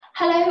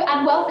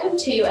and welcome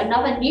to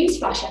another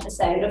NEWSFLASH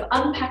episode of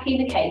Unpacking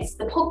the Case,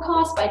 the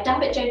podcast by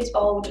David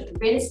Jones-Bold, the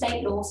real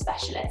estate law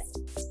specialist.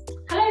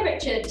 Hello,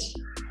 Richard.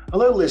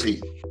 Hello,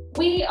 Lizzie.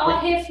 We are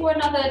here for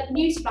another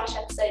NEWSFLASH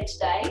episode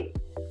today,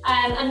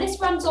 and this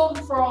runs on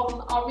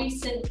from our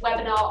recent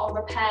webinar on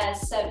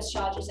repairs, service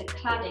charges and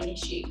cladding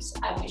issues,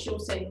 which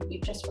also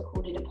we've just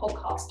recorded a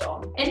podcast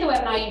on. In the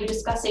webinar, you were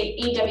discussing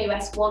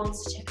EWS1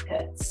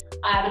 certificates,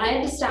 and I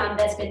understand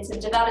there's been some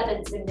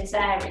developments in this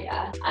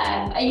area.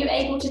 Are you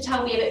able to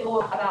tell me a bit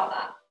more about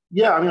that?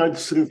 Yeah, I mean, I'd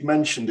sort of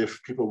mentioned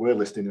if people were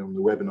listening on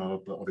the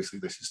webinar, but obviously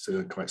this is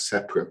quite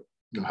separate.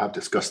 I have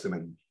discussed them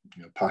in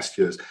past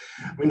years.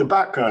 I mean, the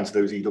background to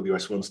those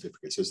EWS1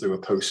 certificates is they were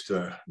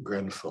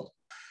post-Grenfell.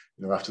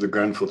 After the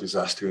Grenfell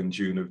disaster in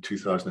June of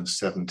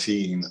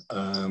 2017,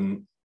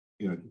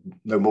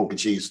 no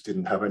mortgagees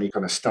didn't have any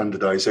kind of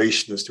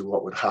standardization as to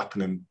what would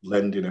happen in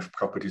lending if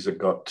properties had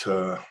got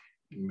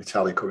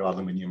metallic or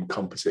aluminium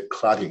composite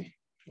cladding,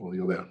 or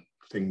the other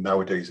thing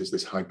nowadays is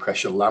this high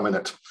pressure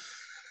laminate.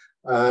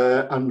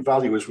 And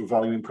valuers were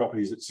valuing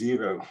properties at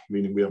zero,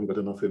 meaning we haven't got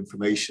enough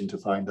information to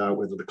find out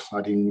whether the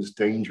cladding was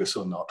dangerous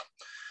or not.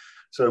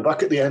 So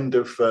back at the end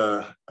of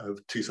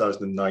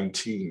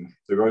 2019,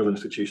 the Royal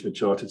Institution of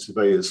Chartered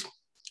Surveyors,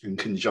 in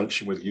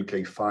conjunction with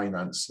UK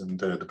Finance and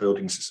the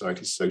Building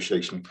Society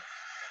Association,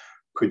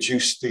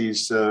 produced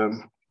these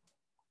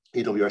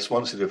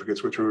EWS1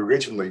 certificates, which were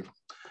originally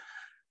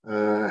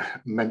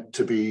meant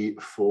to be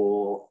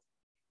for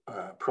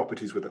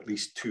properties with at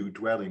least 2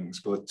 dwellings,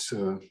 but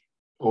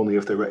only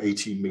if they were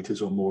 18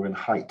 metres or more in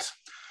height,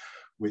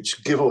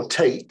 which, give or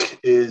take,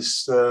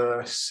 is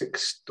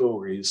 6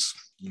 stories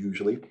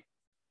usually.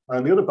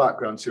 And the other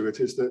background to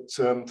it is that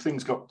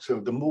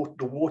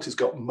the waters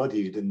got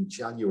muddied in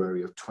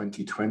January of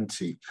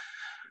 2020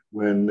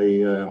 when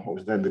what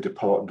was then the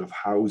Department of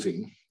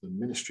Housing, the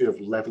Ministry of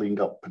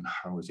Levelling Up and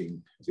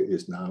Housing, as it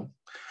is now,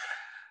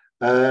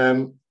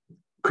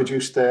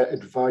 produced their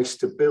advice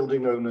to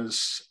building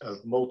owners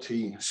of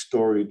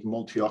multi-storied,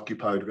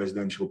 multi-occupied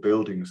residential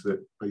buildings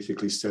that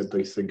basically said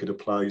they think it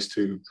applies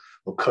to,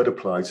 or could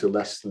apply to,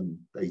 less than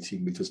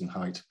 18 metres in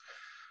height.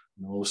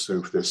 And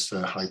also for this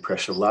high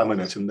pressure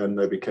laminate. And then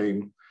there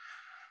became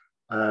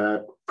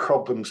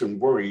problems and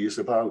worries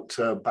about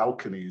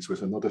balconies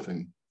was another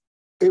thing.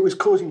 It was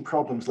causing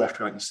problems left,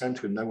 right and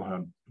centre, and no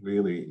one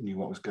really knew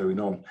what was going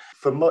on.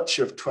 For much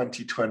of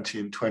 2020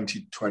 and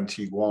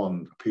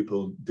 2021,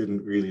 people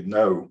didn't really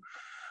know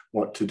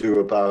what to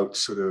do about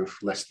sort of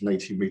less than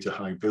 18 metre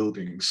high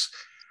buildings.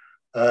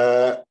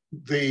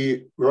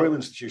 The Royal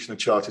Institution of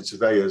Chartered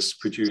Surveyors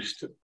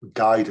produced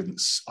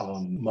guidance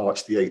on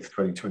March the 8th,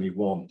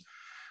 2021,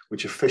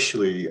 which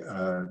officially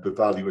the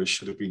valuers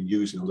should have been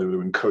using, although they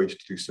were encouraged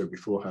to do so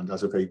beforehand,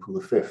 as of April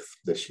the 5th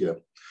this year.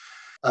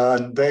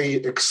 And they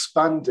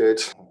expanded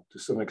to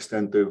some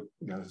extent the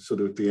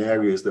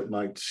areas that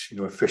might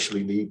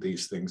officially need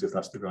these things, if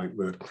that's the right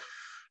word,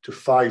 to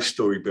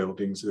 5-story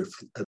buildings if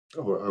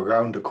or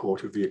around a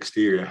quarter of the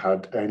exterior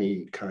had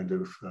any kind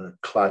of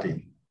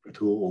cladding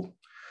at all,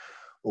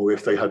 or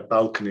if they had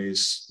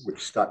balconies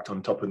which stacked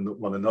on top of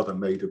one another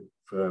made of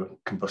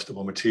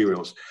combustible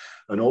materials,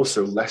 and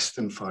also less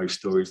than 5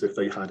 stories if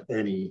they had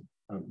any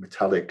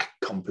metallic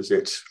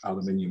composite,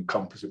 aluminium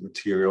composite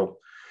material,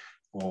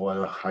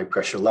 or a high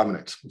pressure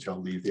laminate, which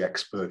I'll leave the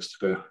experts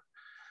to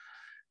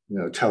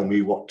tell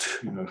me what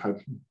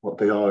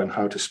they are and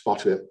how to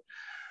spot it.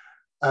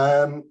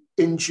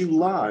 In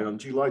July, on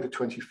July the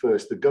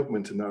 21st, the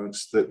government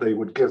announced that they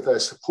would give their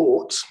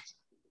support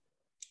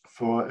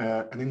for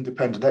an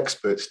independent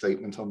expert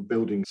statement on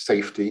building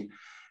safety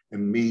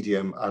in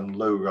medium and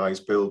low-rise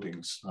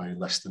buildings, i.e.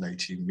 less than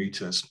 18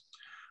 metres.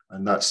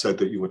 And that said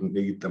that you wouldn't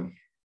need them.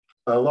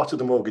 A lot of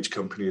the mortgage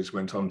companies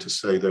went on to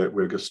say that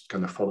we're just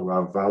going to follow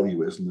our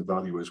valuers, and the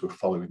valuers were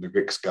following the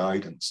RICS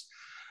guidance.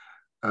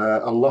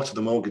 A lot of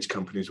the mortgage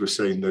companies were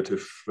saying that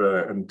if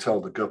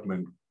until the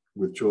government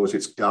withdraws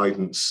its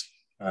guidance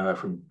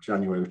from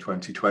January of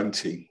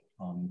 2020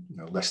 on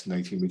less than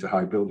 18 metre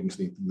high buildings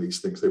needing these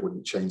things, they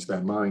wouldn't change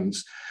their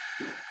minds.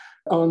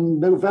 On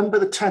November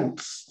the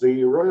 10th,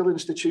 the Royal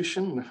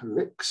Institution,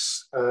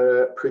 RICS,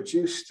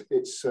 produced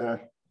its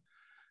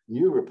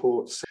new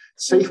report,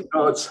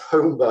 Safeguards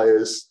Home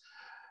Buyers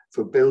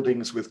for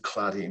Buildings with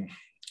Cladding.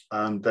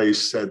 And they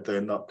said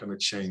they're not going to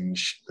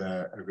change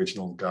their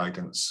original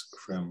guidance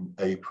from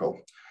April.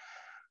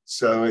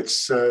 So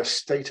it's a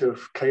state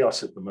of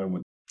chaos at the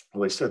moment.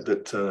 Well, they said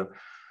that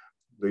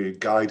the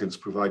guidance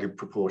provided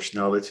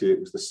proportionality.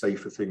 It was the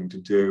safer thing to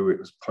do. It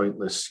was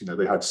pointless.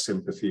 They had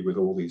sympathy with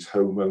all these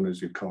homeowners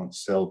who can't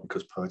sell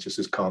because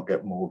purchasers can't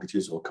get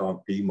mortgages or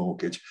can't be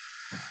mortgaged.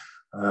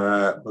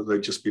 But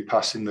they'd just be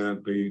passing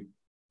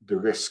the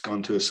risk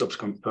onto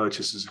subsequent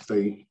purchasers if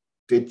they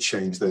did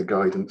change their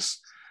guidance.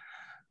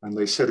 And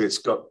they said it's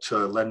got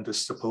lender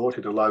support.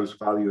 It allows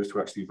valuers to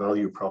actually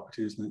value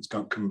properties, and it's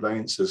got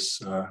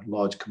conveyancers,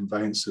 large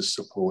conveyancers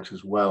support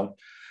as well.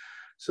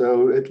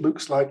 So it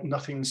looks like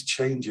nothing's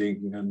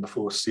changing in the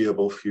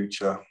foreseeable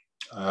future,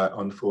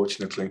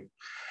 unfortunately.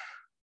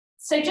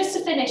 So just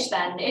to finish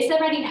then, is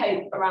there any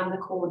hope around the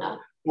corner?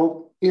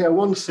 Well, yeah,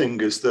 one thing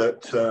is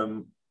that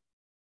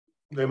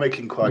they're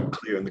making quite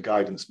clear, and the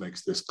guidance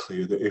makes this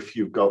clear, that if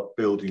you've got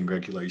building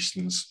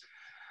regulations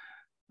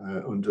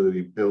under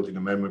the Building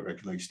Amendment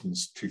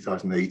Regulations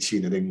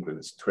 2018 in England,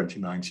 it's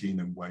 2019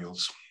 in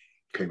Wales,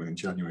 came in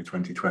January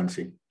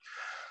 2020,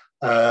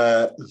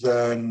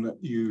 then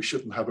you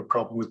shouldn't have a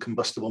problem with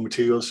combustible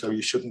materials, so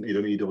you shouldn't need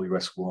an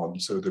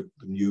EWS1, so the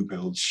new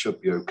builds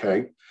should be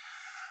okay.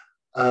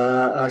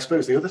 And I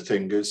suppose the other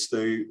thing is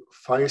the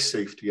Fire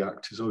Safety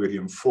Act is already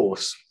in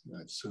force.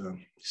 It's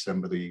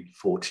December the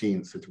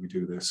 14th that we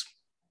do this.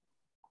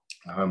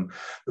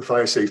 The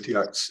Fire Safety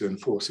Act's in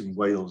force in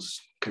Wales,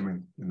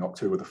 came in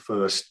October the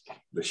 1st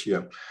this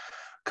year.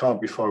 Can't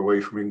be far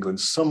away from England.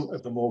 Some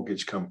of the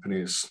mortgage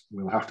companies,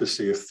 we'll have to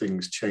see if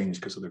things change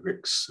because of the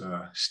RICS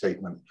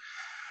statement,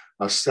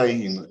 are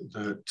saying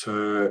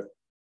that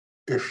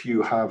if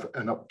you have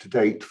an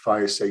up-to-date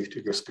fire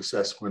safety risk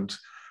assessment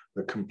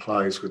that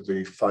complies with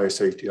the Fire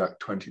Safety Act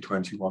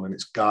 2021 and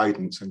its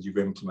guidance, and you've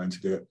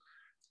implemented it,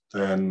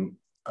 then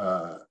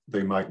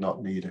they might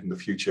not need in the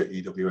future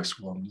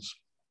EWS1s.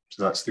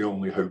 So that's the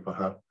only hope I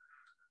have.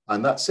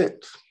 And that's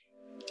it.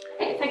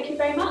 Okay, thank you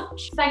very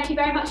much. Thank you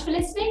very much for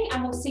listening,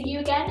 and we'll see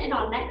you again in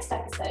our next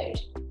episode.